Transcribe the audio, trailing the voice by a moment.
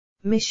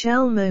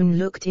Michelle Mone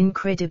looked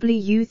incredibly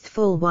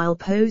youthful while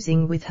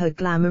posing with her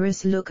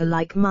glamorous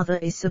look-alike mother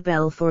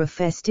Isobel for a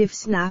festive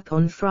snap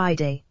on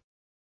Friday.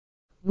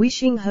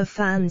 Wishing her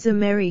fans a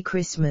Merry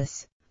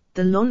Christmas,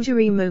 the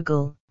lingerie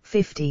mogul,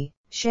 50,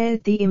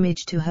 shared the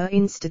image to her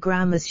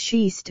Instagram as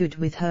she stood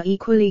with her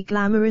equally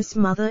glamorous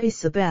mother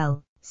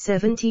Isobel,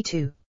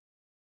 72.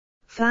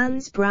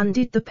 Fans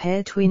branded the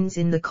pair twins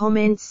in the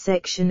comments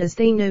section as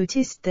they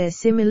noticed their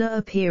similar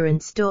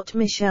appearance.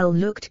 Michelle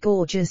looked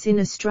gorgeous in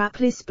a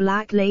strapless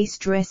black lace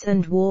dress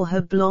and wore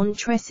her blonde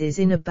tresses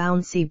in a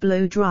bouncy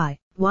blow-dry,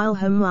 while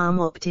her mom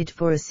opted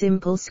for a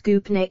simple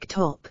scoop neck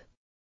top.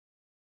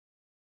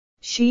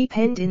 She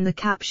penned in the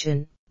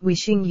caption,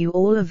 "Wishing you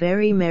all a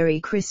very Merry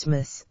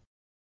Christmas.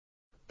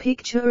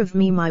 Picture of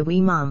me, my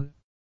wee mum.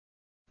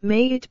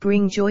 May it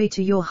bring joy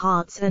to your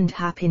hearts and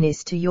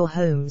happiness to your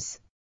homes.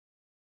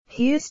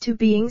 Here's to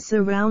being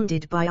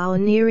surrounded by our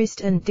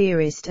nearest and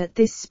dearest at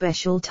this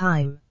special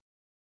time.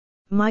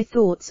 My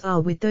thoughts are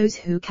with those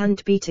who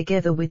can't be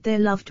together with their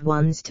loved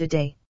ones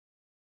today.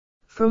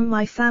 From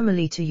my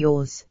family to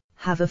yours,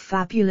 have a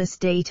fabulous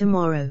day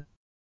tomorrow."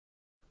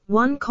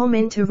 One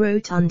commenter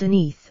wrote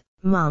underneath,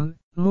 "Mum,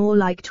 more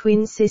like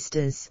twin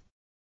sisters.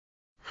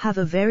 Have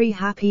a very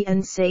happy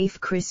and safe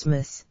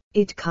Christmas."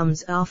 It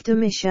comes after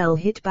Michelle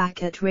hit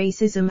back at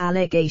racism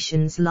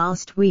allegations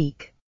last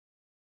week.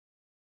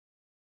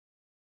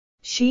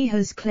 She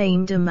has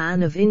claimed a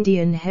man of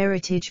Indian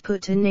heritage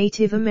put a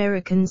Native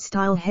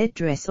American-style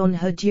headdress on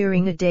her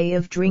during a day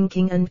of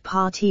drinking and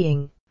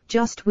partying,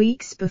 just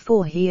weeks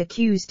before he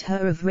accused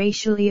her of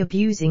racially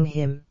abusing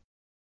him.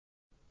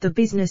 The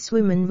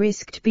businesswoman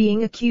risked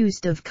being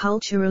accused of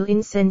cultural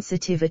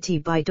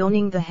insensitivity by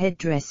donning the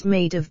headdress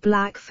made of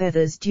black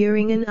feathers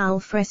during an al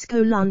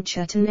fresco lunch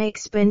at an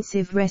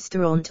expensive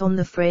restaurant on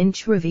the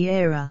French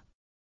Riviera.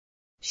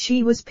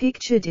 She was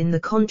pictured in the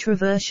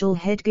controversial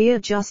headgear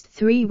just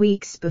 3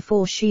 weeks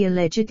before she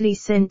allegedly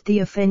sent the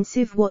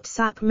offensive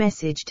WhatsApp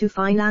message to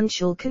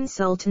financial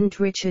consultant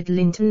Richard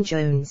Linton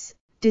Jones,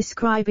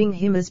 describing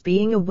him as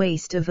being a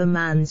waste of a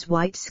man's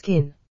white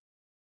skin.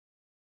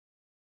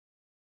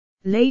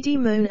 Lady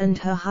Mone and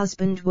her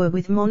husband were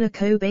with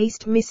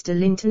Monaco-based Mr.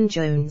 Linton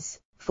Jones,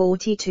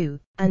 42,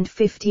 and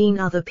 15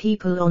 other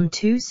people on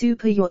 2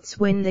 super yachts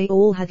when they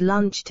all had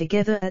lunch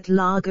together at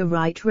Lager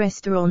Right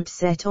restaurant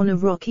set on a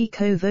rocky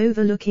cove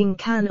overlooking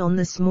Cannes on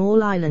the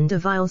small island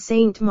of Île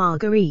Sainte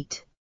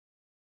Marguerite.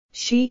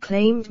 She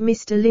claimed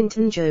Mr.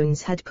 Linton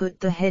Jones had put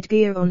the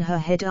headgear on her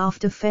head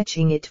after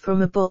fetching it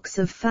from a box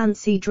of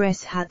fancy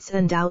dress hats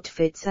and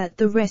outfits at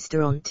the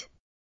restaurant.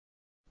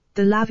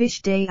 The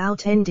lavish day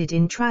out ended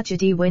in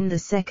tragedy when the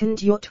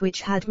second yacht,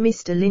 which had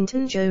Mr.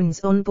 Linton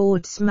Jones on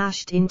board,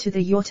 smashed into the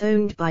yacht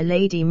owned by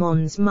Lady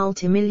Mone's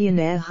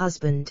multimillionaire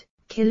husband,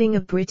 killing a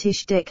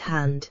British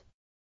deckhand.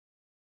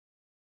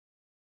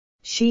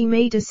 She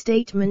made a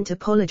statement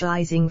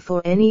apologizing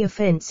for any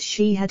offense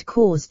she had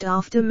caused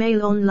after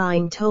Mail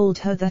Online told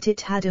her that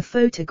it had a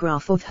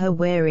photograph of her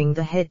wearing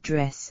the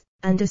headdress,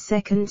 and a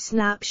second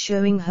snap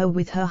showing her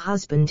with her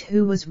husband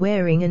who was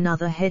wearing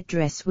another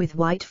headdress with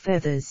white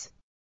feathers.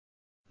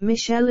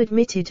 Michelle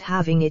admitted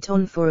having it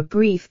on for a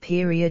brief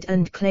period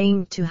and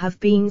claimed to have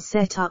been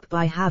set up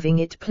by having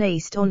it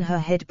placed on her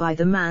head by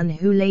the man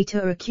who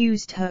later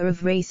accused her of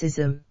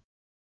racism.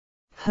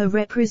 Her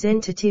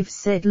representative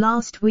said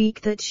last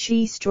week that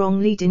she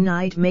strongly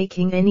denied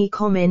making any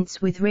comments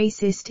with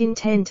racist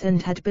intent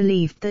and had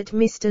believed that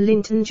Mr.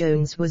 Linton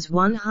Jones was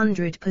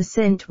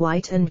 100%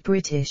 white and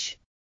British.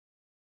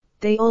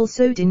 They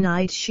also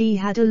denied she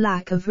had a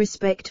lack of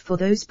respect for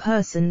those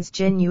persons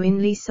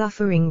genuinely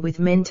suffering with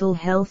mental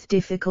health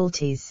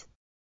difficulties.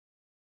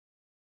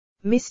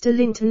 Mr.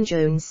 Linton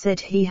Jones said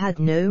he had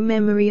no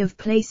memory of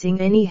placing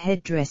any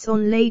headdress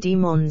on Lady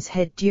Mone's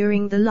head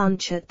during the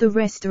lunch at the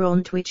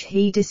restaurant, which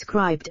he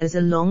described as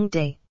a long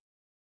day.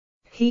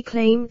 He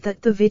claimed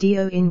that the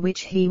video in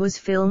which he was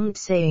filmed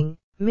saying,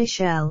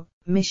 "Michelle,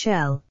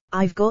 Michelle,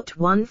 I've got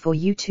one for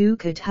you too,"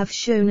 could have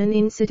shown an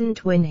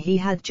incident when he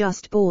had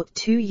just bought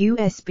 2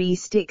 USB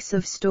sticks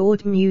of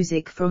stored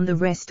music from the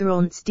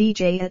restaurant's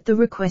DJ at the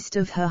request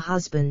of her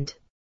husband.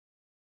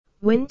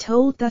 When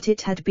told that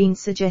it had been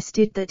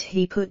suggested that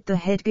he put the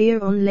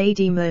headgear on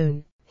Lady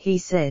Mone, he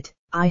said,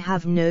 "I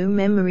have no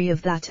memory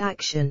of that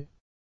action.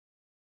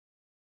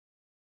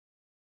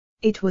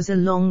 It was a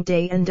long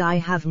day and I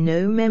have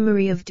no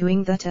memory of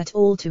doing that at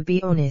all, to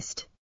be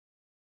honest.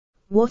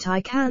 What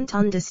I can't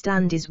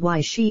understand is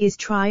why she is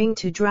trying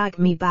to drag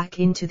me back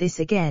into this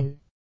again.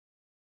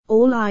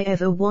 All I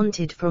ever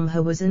wanted from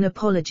her was an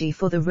apology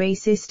for the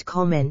racist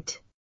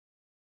comment.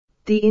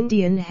 The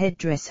Indian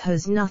headdress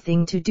has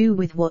nothing to do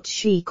with what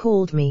she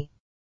called me.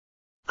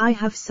 I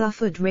have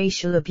suffered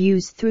racial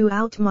abuse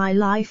throughout my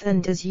life,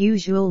 and as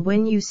usual,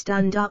 when you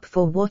stand up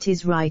for what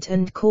is right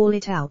and call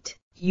it out,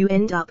 you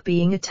end up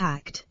being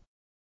attacked."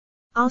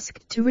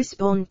 Asked to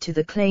respond to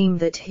the claim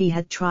that he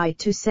had tried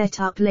to set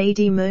up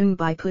Lady Mone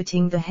by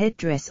putting the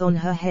headdress on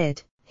her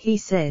head, he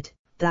said,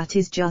 "That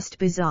is just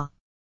bizarre.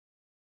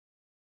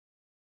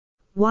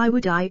 Why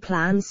would I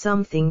plan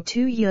something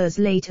 2 years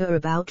later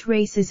about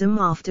racism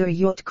after a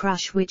yacht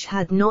crash which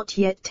had not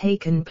yet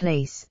taken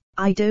place?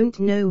 I don't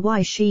know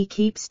why she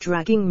keeps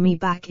dragging me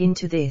back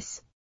into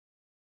this.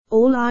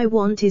 All I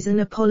want is an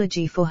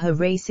apology for her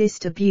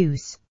racist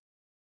abuse.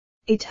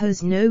 It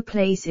has no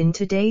place in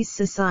today's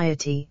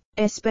society,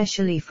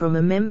 especially from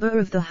a member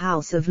of the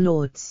House of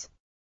Lords.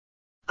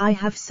 I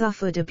have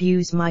suffered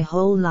abuse my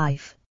whole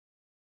life.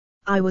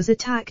 I was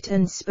attacked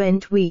and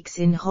spent weeks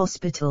in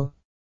hospital.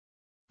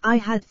 I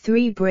had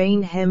 3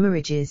 brain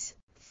hemorrhages,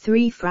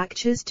 3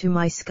 fractures to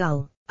my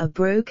skull, a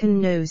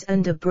broken nose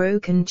and a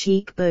broken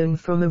cheekbone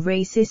from a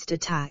racist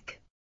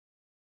attack.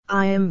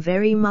 I am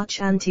very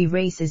much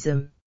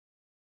anti-racism.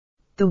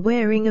 The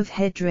wearing of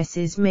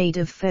headdresses made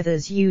of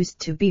feathers used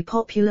to be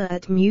popular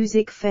at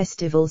music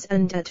festivals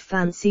and at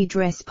fancy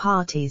dress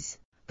parties,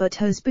 but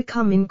has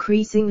become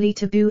increasingly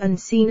taboo and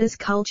seen as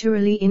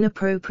culturally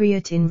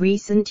inappropriate in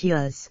recent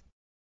years.